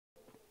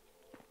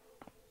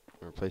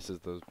replaces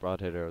those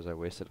broadhead arrows I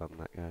wasted on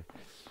that guy.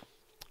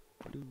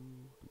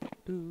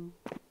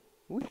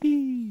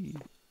 Whee!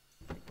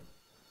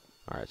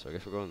 Alright, so I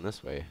guess we're going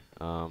this way.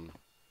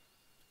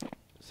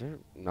 Is there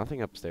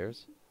nothing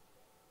upstairs?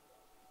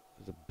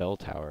 There's a bell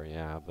tower,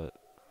 yeah, but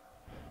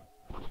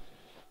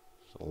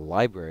there's a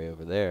library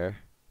over there.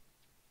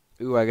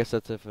 Ooh, I guess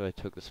that's if I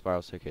took the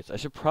spiral staircase. I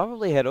should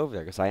probably head over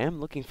there, because I am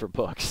looking for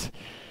books.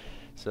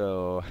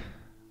 So,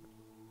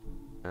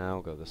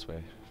 I'll go this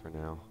way for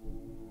now.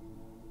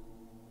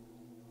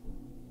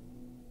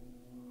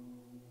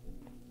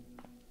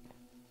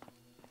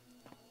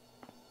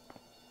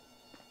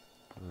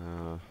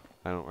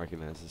 I don't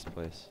recognize this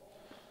place.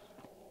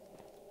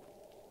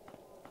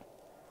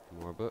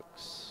 More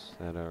books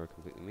that are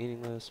completely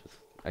meaningless with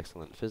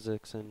excellent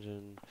physics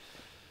engine.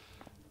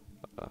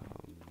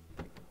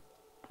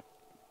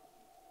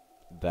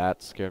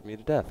 That scared me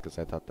to death because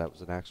I thought that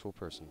was an actual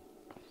person.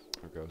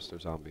 Or ghost or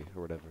zombie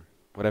or whatever.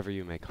 Whatever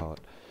you may call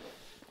it.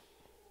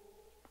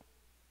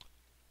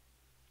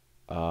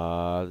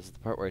 This is the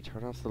part where I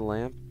turn off the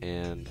lamp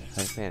and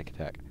have a panic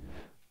attack.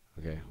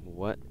 Okay,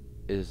 what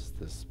is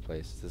this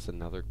place? Is this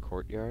another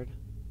courtyard?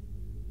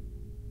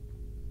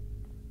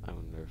 I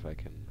wonder if I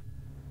can...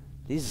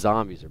 These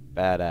zombies are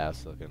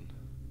badass looking.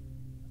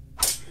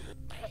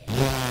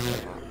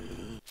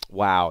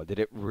 Wow, did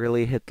it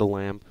really hit the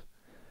lamp?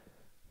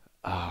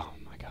 Oh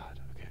my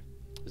god, okay.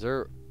 Is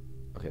there...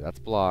 Okay, that's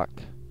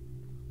blocked.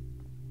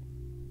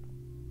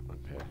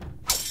 Okay.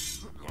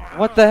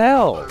 What the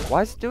hell?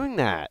 Why is it doing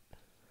that?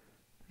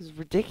 This is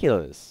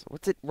ridiculous.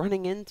 What's it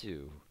running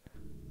into?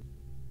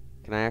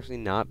 Can I actually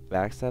not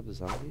backstab the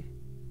zombie?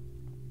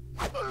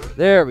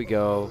 There we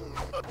go.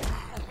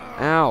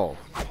 Ow.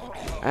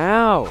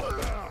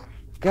 Ow.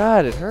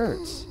 God, it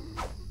hurts.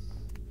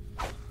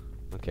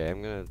 Okay,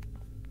 I'm gonna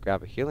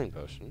grab a healing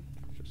potion.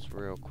 Just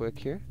real quick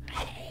here.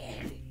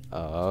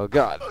 Oh,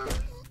 God.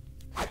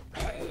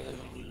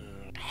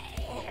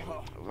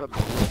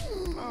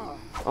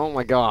 Oh,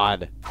 my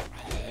God.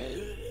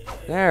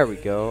 There we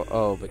go.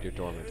 Oh, but you're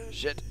dormant.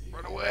 Shit.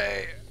 Run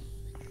away.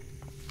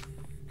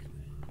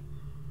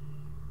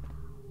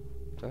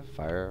 Do I have a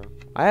fire arrow?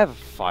 I have a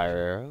fire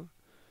arrow.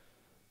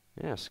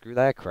 Yeah, screw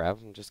that crap.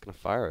 I'm just gonna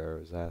fire arrow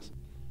his ass.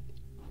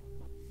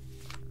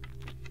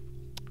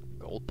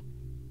 Gulp.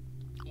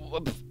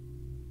 Whoop.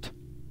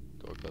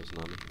 Door closing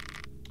on me.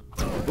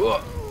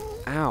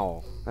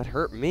 Ow. That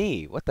hurt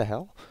me. What the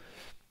hell?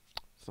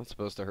 It's not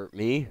supposed to hurt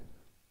me.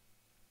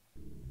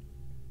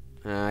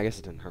 I guess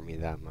it didn't hurt me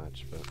that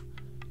much, but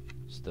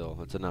still,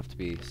 it's enough to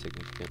be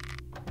significant.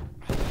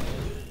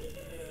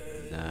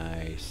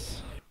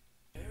 Nice.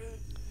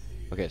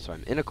 Okay, so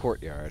I'm in a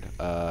courtyard.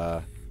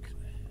 Oh,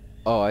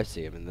 I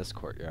see. I'm in this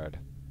courtyard.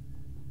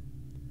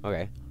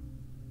 Okay.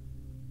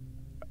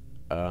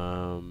 There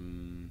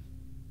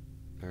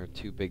are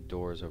two big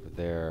doors over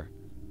there.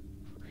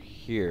 Over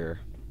here.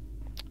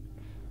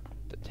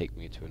 That take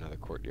me to another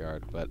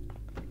courtyard, but...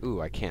 Ooh,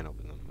 I can't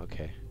open them.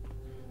 Okay.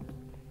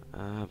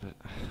 But...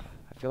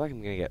 I feel like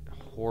I'm gonna get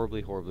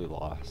horribly, horribly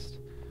lost.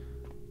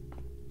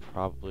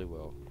 Probably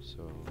will,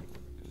 so...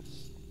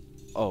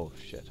 Oh,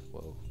 shit.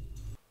 Whoa.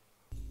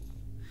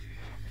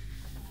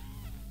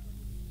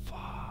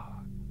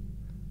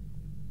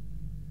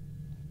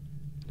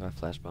 Do I have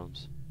flash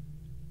bombs?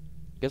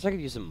 Guess I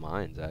could use some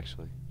mines,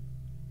 actually.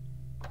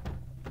 I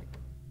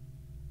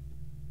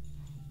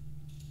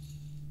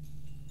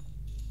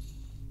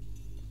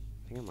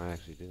think I might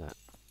actually do that.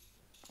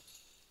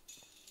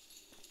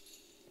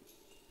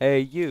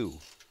 Hey, you!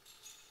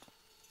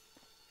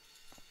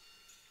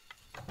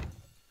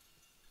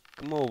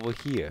 Come over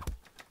here.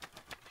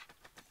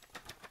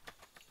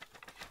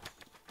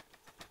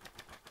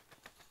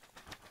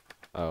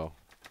 Oh.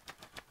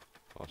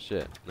 Oh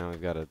shit, now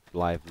we've got a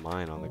live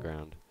mine on the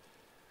ground.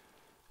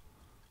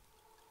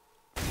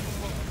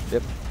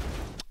 Yep.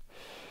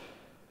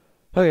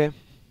 Okay.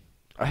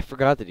 I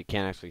forgot that you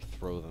can't actually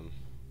throw them.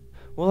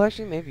 Well,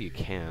 actually, maybe you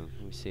can.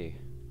 Let me see.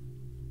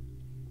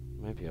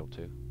 Might be able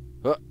to.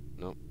 Oh,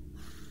 nope.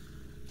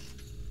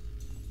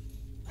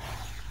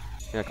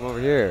 Yeah, come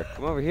over here.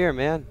 Come over here,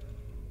 man.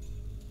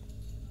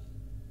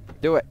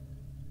 Do it.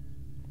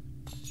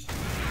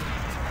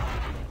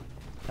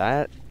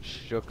 That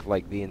shook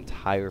like the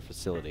entire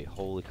facility.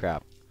 Holy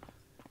crap.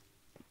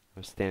 I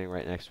was standing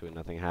right next to it,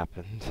 nothing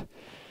happened.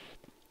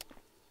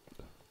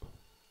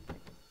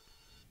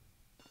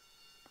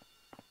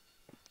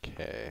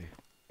 Okay.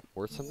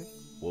 Worth something?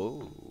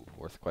 Whoa,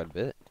 worth quite a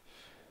bit.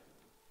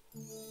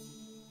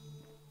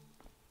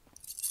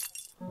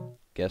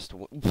 Guessed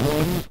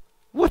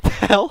what the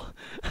hell?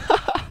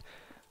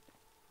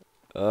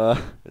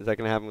 Is that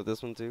gonna happen with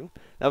this one too?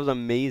 That was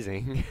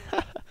amazing.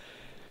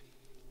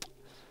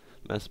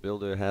 Mass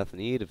builder hath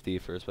need of thee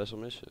for a special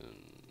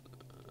mission.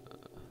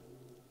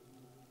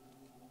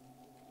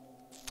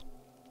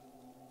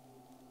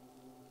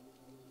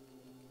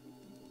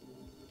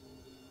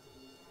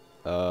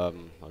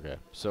 Okay.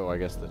 So I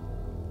guess the...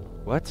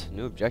 What?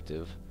 New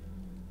objective?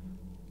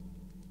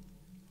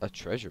 A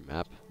treasure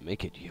map.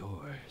 Make it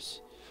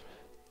yours.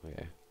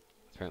 Okay.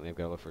 Apparently I've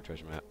got to look for a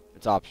treasure map.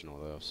 It's optional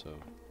though, so.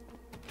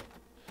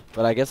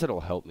 But I guess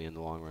it'll help me in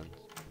the long run.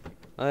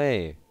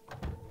 Hey!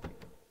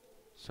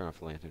 Let's turn off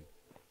the lantern.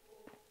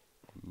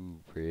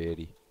 Ooh,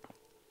 pretty.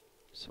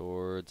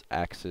 Swords,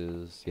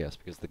 axes. Yes,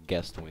 because the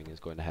guest wing is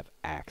going to have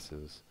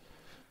axes.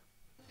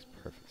 Makes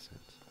perfect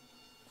sense.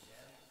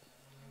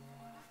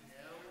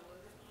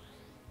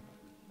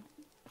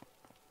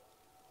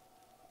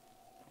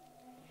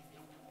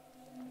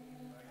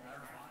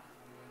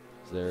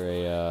 Is there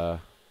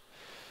a,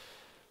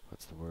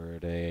 what's the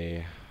word?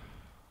 I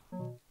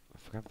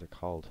forgot what they're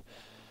called.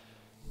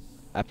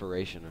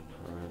 Apparition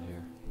around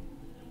here.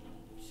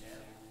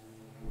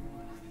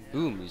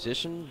 Ooh,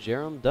 musician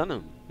Jerome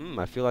Dunham.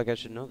 I feel like I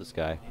should know this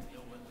guy.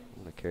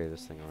 I'm gonna carry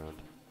this thing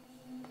around.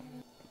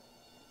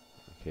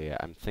 Okay, yeah,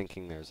 I'm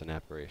thinking there's an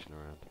apparition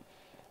around.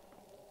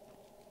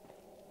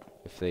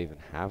 If they even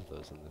have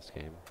those in this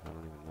game, I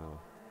don't even know.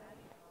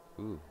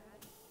 Ooh.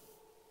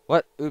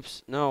 What?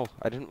 Oops, no,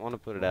 I didn't want to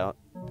put it out.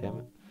 Damn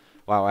it.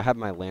 Wow, I had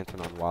my lantern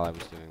on while I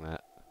was doing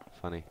that.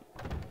 Funny.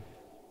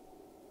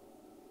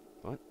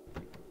 What?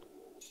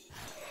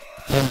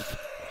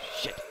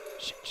 Shit.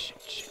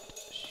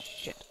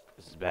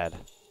 This is bad.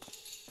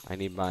 I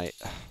need my...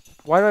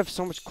 Why do I have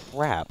so much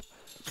crap?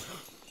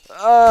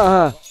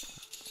 Ah!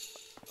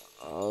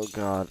 Oh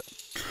god.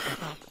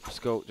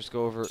 Just go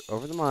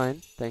over the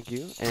mine. Thank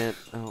you. And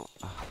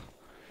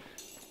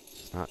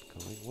it's not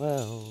going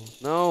well.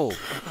 No!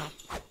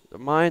 The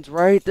mine's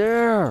right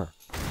there!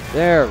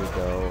 There we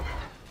go.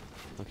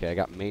 Okay, I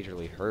got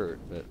majorly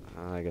hurt, but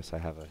I guess I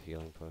have a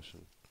healing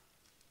potion.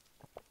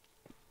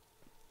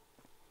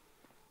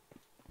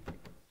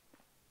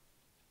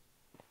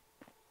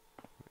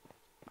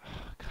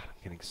 God, I'm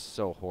getting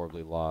so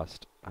horribly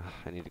lost.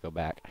 I need to go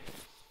back. I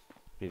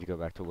need to go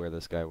back to where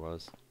this guy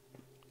was.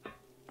 I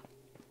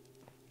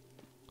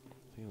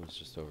think it was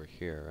just over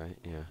here, right?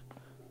 Yeah.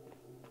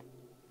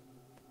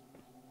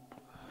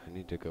 I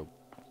need to go...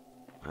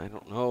 I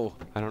don't know.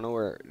 I don't know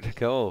where to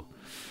go.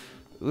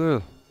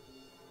 Ugh.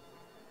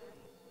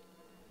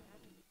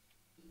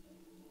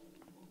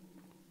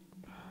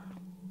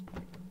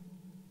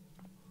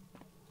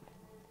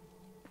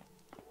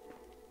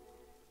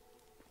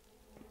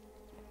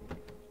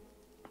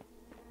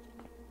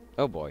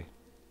 Oh boy.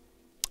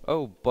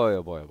 Oh boy,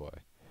 oh boy, oh boy.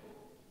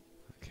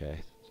 Okay.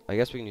 I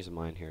guess we can use a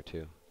mine here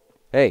too.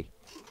 Hey!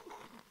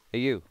 Hey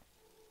you!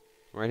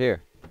 I'm right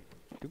here.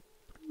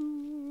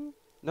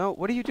 No,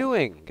 what are you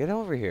doing? Get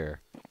over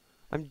here.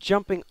 I'm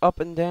jumping up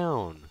and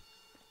down.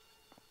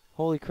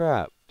 Holy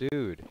crap,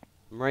 dude.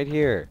 I'm right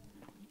here.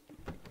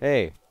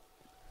 Hey.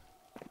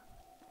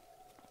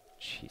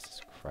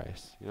 Jesus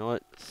Christ. You know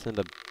what? Send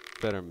a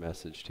better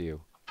message to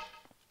you.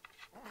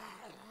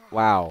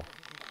 Wow.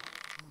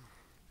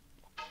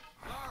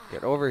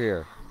 Get over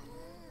here.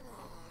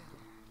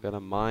 Got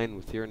a mine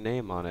with your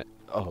name on it.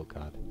 Oh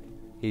god.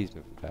 He's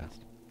moving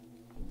fast.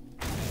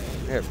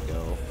 There we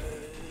go.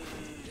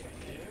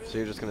 So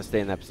you're just gonna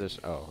stay in that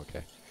position? Oh,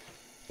 okay.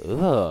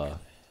 Ugh.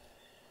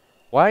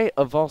 Why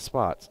of all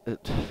spots?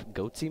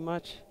 Goatsy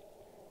much?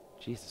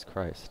 Jesus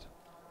Christ.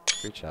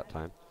 Reach out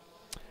time.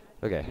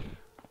 Okay.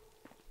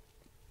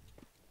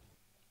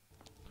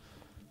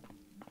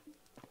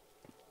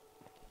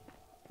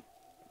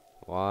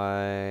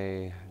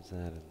 Why is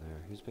that in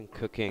there? Who's been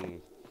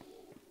cooking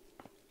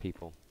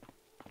people?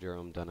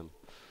 Jerome Dunham.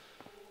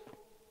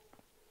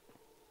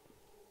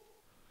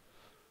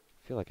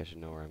 I feel like I should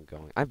know where I'm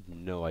going. I have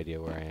no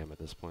idea where I am at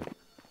this point.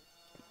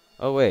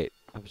 Oh wait,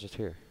 I was just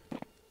here.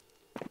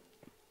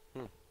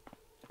 I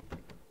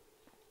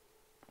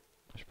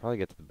should probably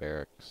get to the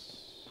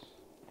barracks.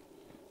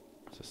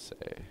 What's this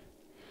say?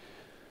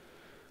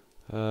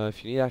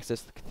 If you need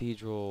access to the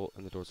cathedral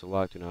and the doors are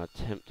locked, do not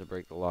attempt to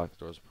break the lock. The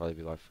doors will probably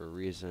be locked for a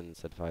reason.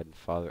 Instead, find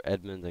Father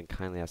Edmund and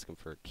kindly ask him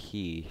for a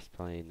key. He's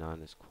probably not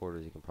in his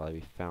quarters. He can probably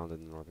be found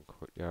in the northern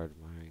courtyard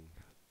admiring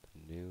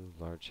the new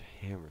large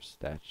hammer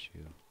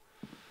statue.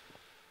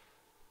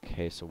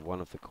 Okay, so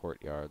one of the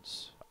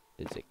courtyards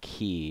is a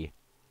key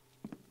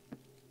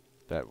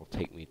that will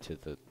take me to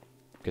the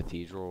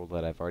cathedral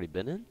that I've already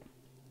been in?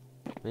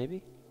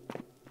 Maybe?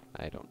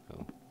 I don't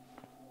know.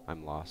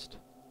 I'm lost.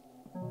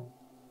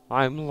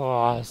 I'm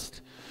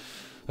lost.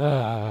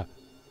 Oh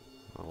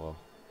well.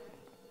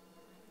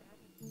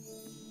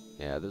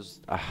 Yeah, there's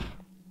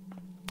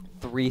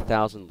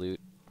 3,000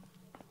 loot.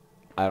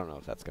 I don't know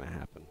if that's gonna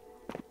happen.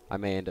 I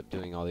may end up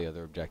doing all the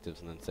other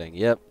objectives and then saying,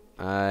 "Yep,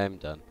 I'm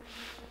done."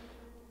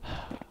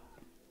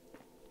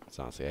 It's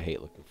honestly, I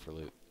hate looking for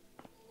loot.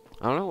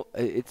 I don't know.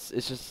 It's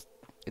just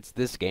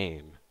this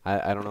game.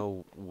 I don't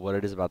know what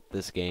it is about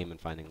this game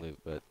and finding loot,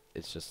 but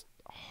it's just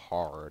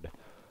hard.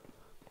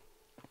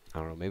 I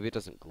don't know, maybe it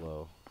doesn't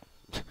glow.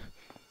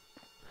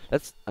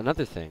 That's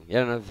another thing.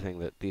 Yeah, another thing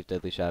that Thief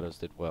Deadly Shadows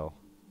did well.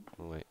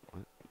 Oh, wait,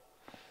 what?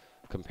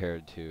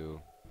 Compared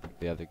to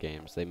the other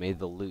games. They made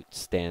the loot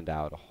stand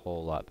out a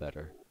whole lot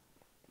better.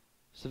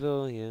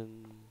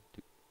 Civilian...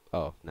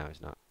 Oh, now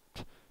he's not.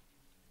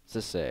 What's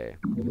this say?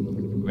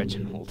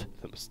 Reginald,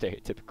 the most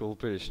stereotypical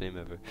British name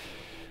ever.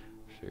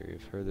 Monastery.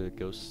 You've heard the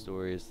ghost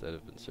stories that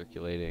have been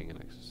circulating. An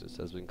exorcist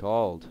has been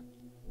called.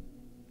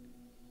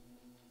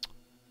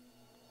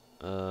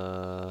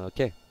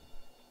 Okay.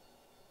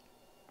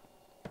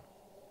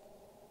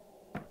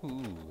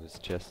 Ooh, there's a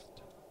chest.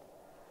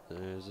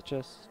 There's a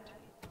chest.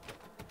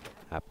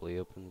 Happily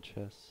open the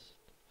chest.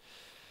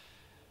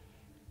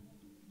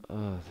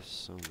 Oh, there's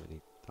so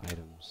many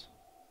items.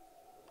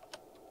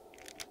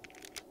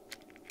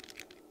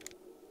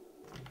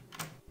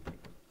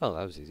 Oh,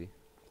 that was easy.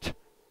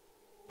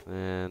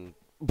 And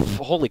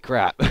holy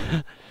crap!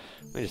 Let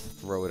me just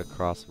throw it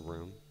across the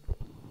room.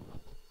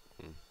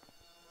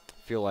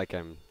 Feel like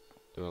I'm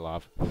doing a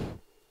lot of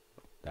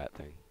that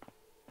thing.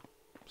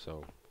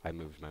 So I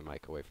moved my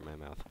mic away from my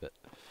mouth a bit.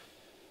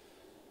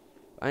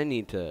 I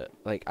need to,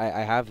 like,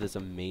 I have this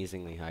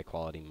amazingly high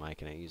quality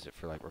mic and I use it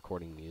for, like,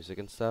 recording music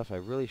and stuff. I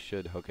really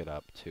should hook it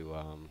up to,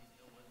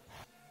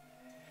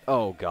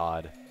 oh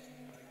god.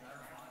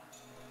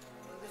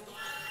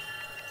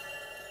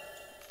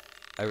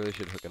 I really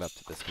should hook it up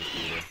to this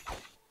computer.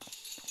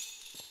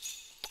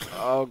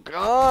 Oh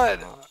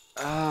god!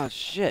 Ah,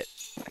 shit.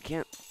 I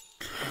can't.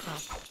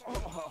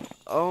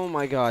 Oh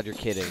my god, you're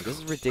kidding. This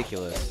is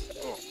ridiculous.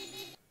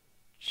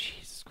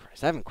 Jesus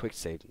Christ. I haven't quick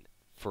saved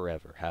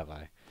forever, have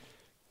I?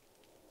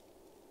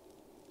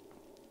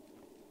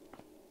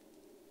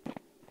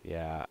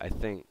 Yeah, I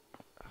think...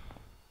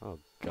 Oh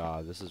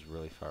god, this is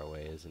really far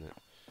away, isn't it?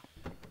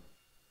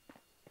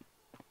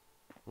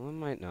 Well, it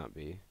might not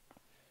be.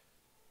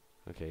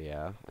 Okay,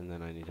 yeah, and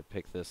then I need to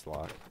pick this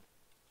lock.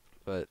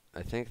 But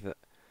I think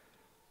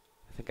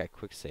I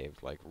quick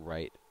saved, like,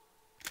 right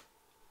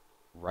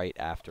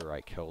after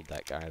I killed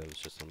that guy that was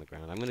just on the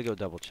ground. I'm gonna go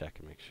double check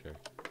and make sure.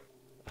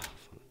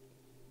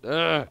 Oh,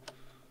 ugh!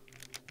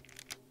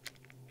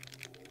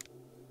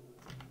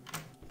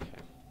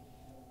 Okay.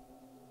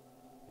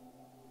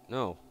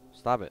 No,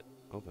 stop it.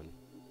 Open.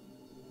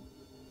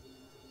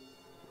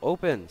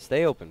 Open!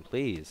 Stay open,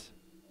 please.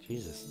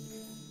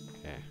 Jesus.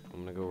 Okay, I'm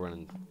gonna go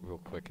run real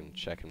quick and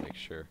check and make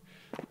sure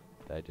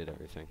that I did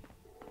everything.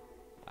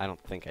 I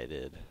don't think I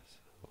did. So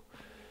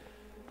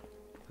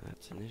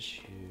that's an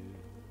issue.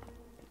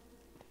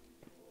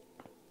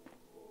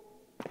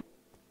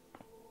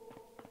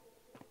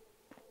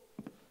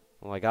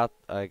 Well, I got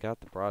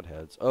the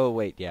broadheads. Oh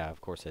wait, yeah, of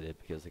course I did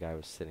because the guy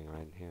was sitting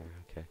right in here.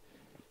 Okay.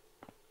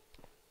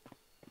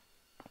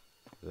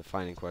 The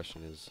final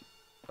question is,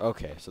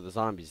 okay, so the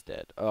zombie's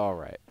dead. All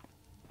right.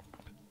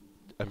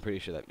 I'm pretty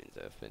sure that means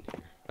I've been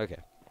here. Okay.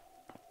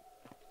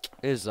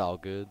 It's all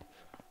good.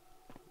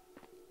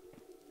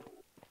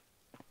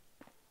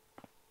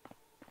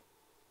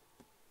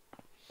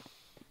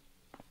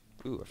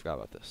 Ooh, I forgot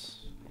about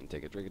this. I can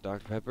take a drink of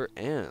Dr. Pepper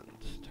and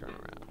turn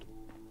around.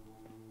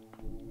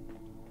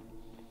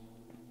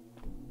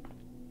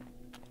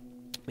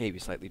 Maybe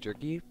slightly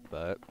jerky,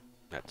 but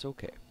that's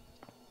okay.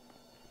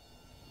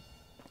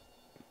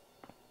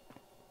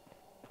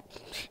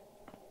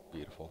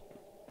 Beautiful.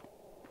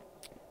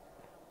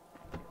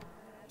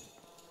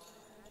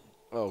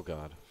 Oh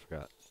god, I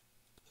forgot.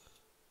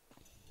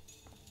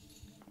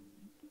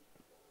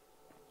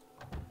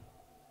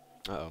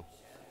 Uh-oh.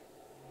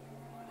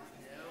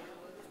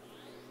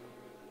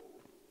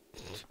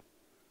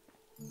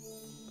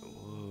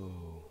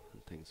 Whoa,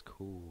 that thing's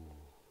cool.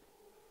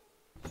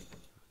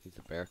 These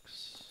are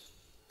barracks.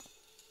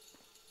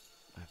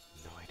 I have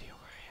no idea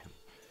where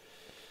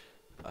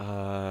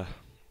I am.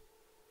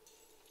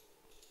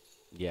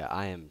 Yeah,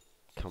 I am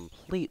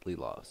completely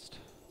lost.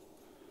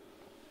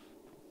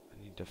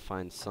 I need to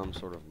find some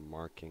sort of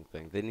marking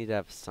thing. They need to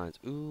have signs.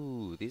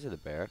 Ooh, these are the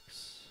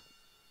barracks.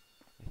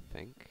 I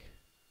think.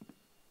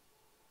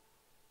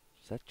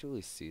 Is that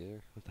Julius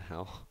Caesar? What the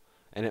hell?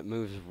 And it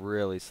moves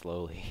really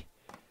slowly.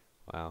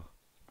 Wow.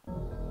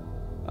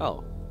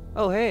 Oh.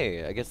 Oh,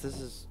 hey, I guess this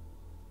is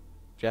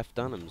Jeff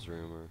Dunham's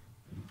room, or...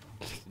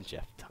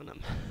 Jeff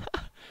Dunham.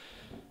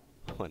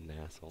 What an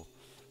asshole.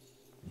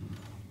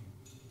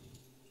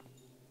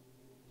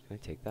 Can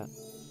I take that?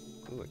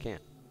 Ooh, I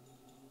can't.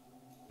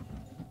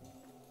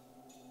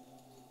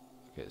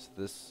 Okay, so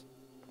this...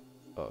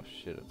 Oh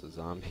shit, it's a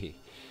zombie.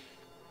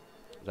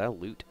 Is that a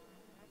lute?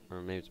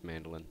 Or maybe it's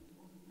mandolin.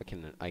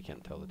 I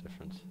can't tell the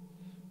difference.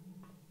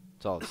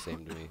 It's all the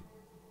same to me.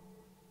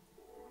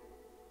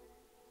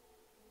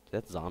 Did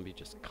that zombie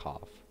just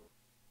cough?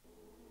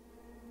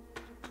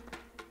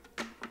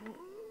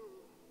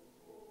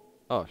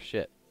 Oh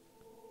shit.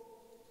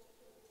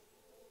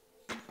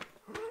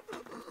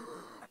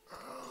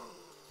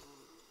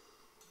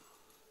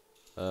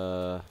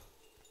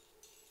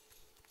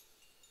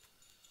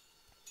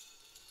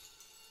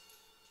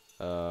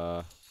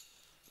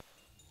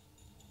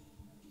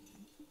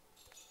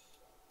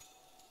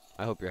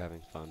 I hope you're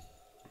having fun,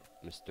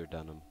 Mr.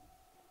 Dunham.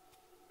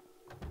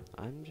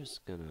 I'm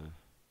just gonna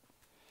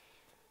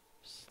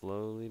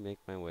slowly make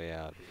my way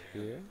out of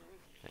here,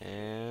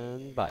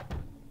 and bye.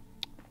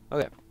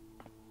 Okay.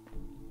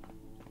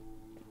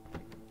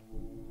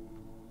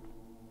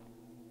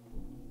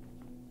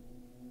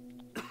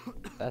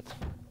 That's...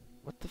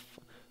 What the f...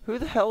 Who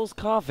the hell's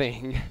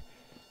coughing?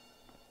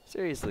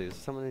 Seriously, is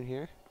someone in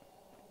here?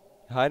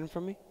 hiding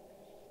from me?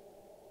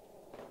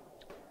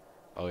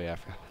 Oh yeah, I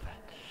forgot about that.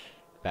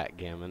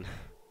 Backgammon.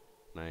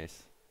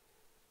 Nice.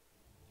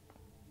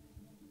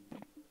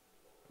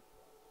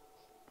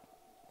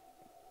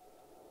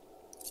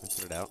 I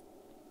put it out.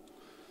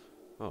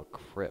 Oh,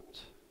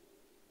 crypt.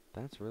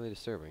 That's really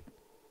disturbing.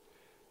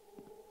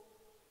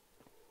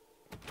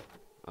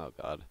 Oh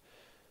god.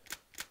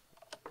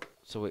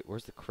 So wait,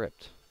 where's the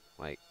crypt?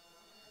 Like,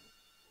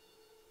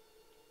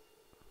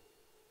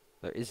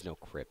 there is no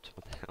crypt.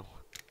 What the hell?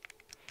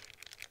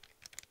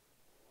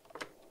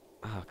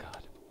 Oh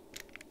god.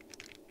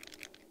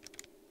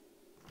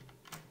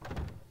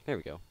 There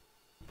we go.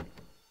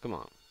 Come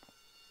on.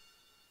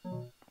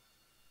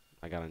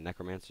 I got a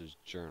necromancer's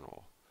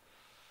journal.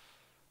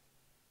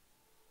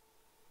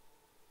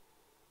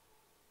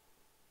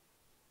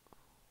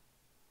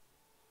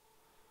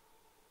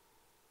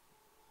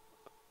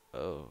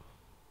 Oh.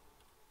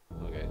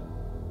 Okay.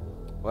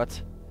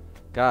 What?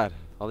 God,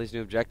 all these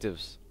new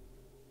objectives.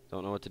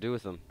 Don't know what to do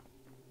with them.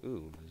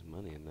 Ooh, there's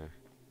money in there.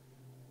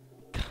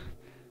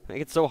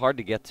 Make it so hard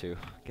to get to.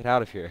 Get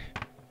out of here.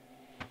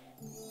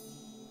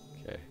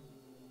 Okay.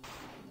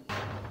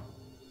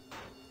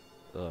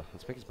 Ugh,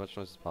 let's make as much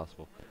noise as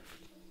possible.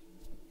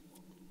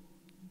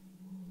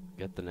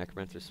 Get the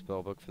necromancer's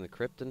spellbook from the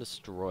crypt and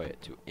destroy it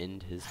to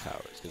end his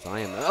powers. Because I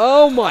am.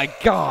 Oh my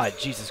god!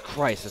 Jesus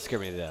Christ, that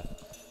scared me to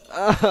death.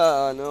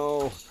 Ah,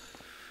 no.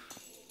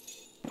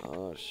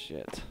 Oh,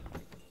 shit.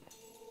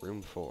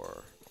 Room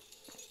 4.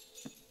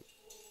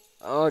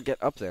 Oh,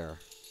 get up there.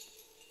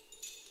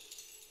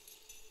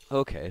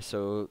 Okay,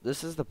 so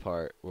this is the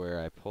part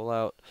where I pull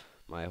out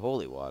my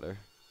holy water.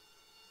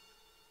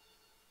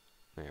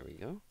 There we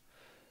go.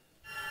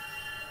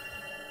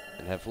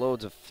 And have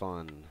loads of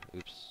fun.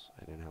 Oops,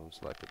 I didn't have them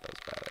selected. That was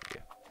a bad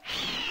idea.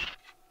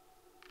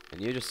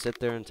 And you just sit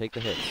there and take the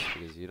hits,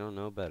 because you don't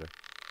know better.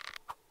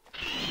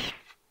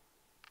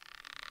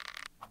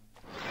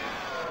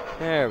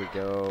 There we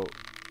go.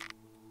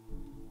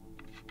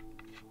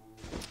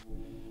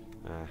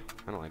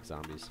 I don't like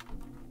zombies.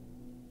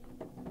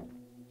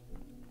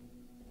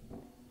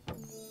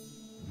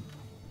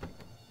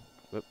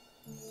 Whoop.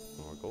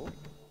 More gold.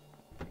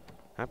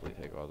 Happily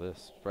take all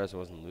this. Surprised it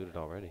wasn't looted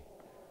already.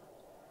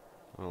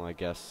 Well, I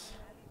guess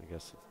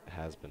it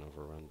has been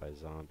overrun by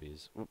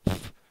zombies. Whoop.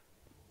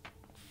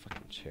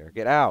 Fucking chair.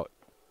 Get out!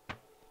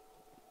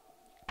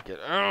 Get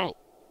out!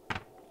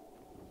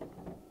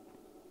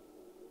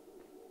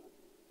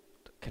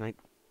 Can I...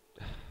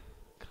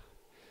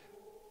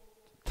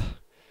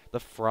 The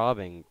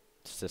frobbing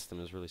system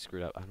is really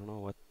screwed up. I don't know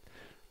what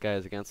guy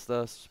is against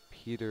us.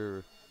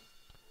 Peter,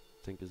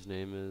 I think his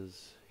name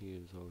is. He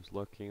is always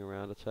lurking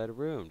around outside a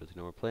room. Does he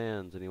know our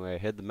plans? Anyway, I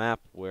hid the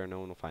map where no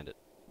one will find it.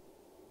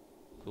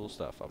 Cool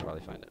stuff. I'll probably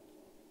find it.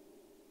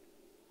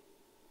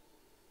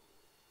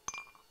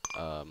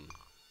 I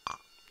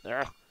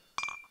have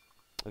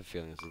a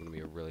feeling this is going to be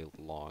a really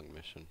long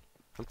mission.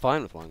 I'm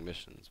fine with long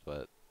missions,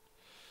 but...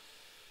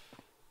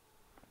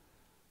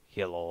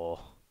 Hello.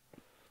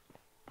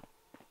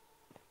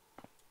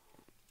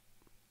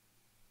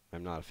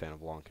 I'm not a fan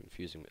of long,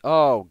 confusing...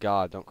 Oh,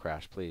 God, don't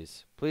crash,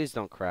 please. Please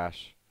don't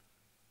crash.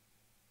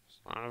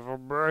 Son of a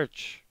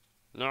bitch.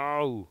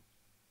 No.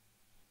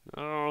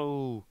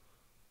 No.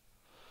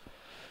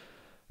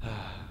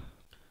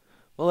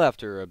 Well,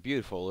 after a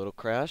beautiful little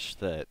crash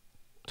that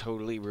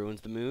totally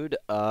ruins the mood,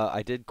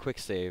 I did quick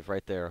save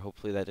right there.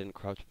 Hopefully that didn't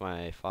corrupt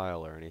my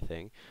file or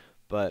anything.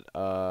 But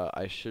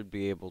I should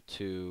be able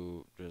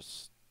to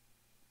just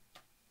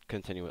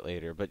continue it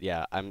later. But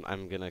yeah,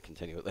 I'm gonna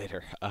continue it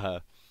later.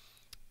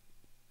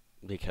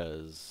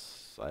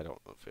 Because I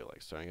don't feel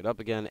like starting it up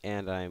again,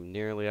 and I'm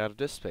nearly out of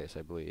disk space,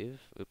 I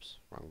believe. Oops,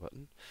 wrong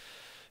button.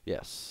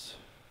 Yes,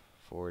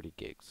 40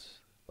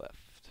 gigs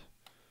left.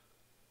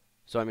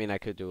 So, I mean, I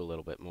could do a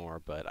little bit more,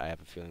 but I have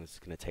a feeling this is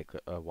going to take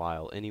a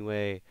while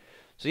anyway.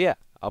 So, yeah,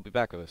 I'll be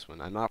back with this one.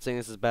 I'm not saying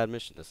this is a bad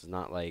mission. This is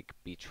not like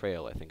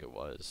Betrayal, I think it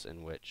was,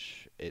 in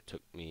which it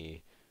took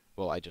me...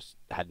 Well, I just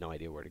had no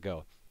idea where to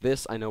go.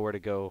 This, I know where to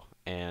go,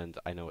 and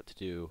I know what to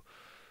do,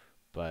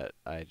 but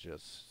I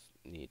just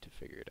need to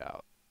figure it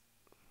out,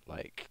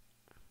 like,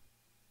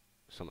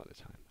 some other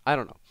time. I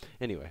don't know.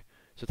 Anyway,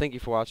 so thank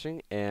you for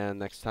watching, and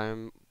next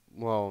time,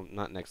 well,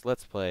 not next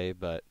Let's Play,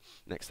 but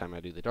next time I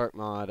do the Dark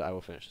mod, I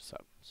will finish this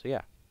up. So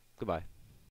yeah, goodbye.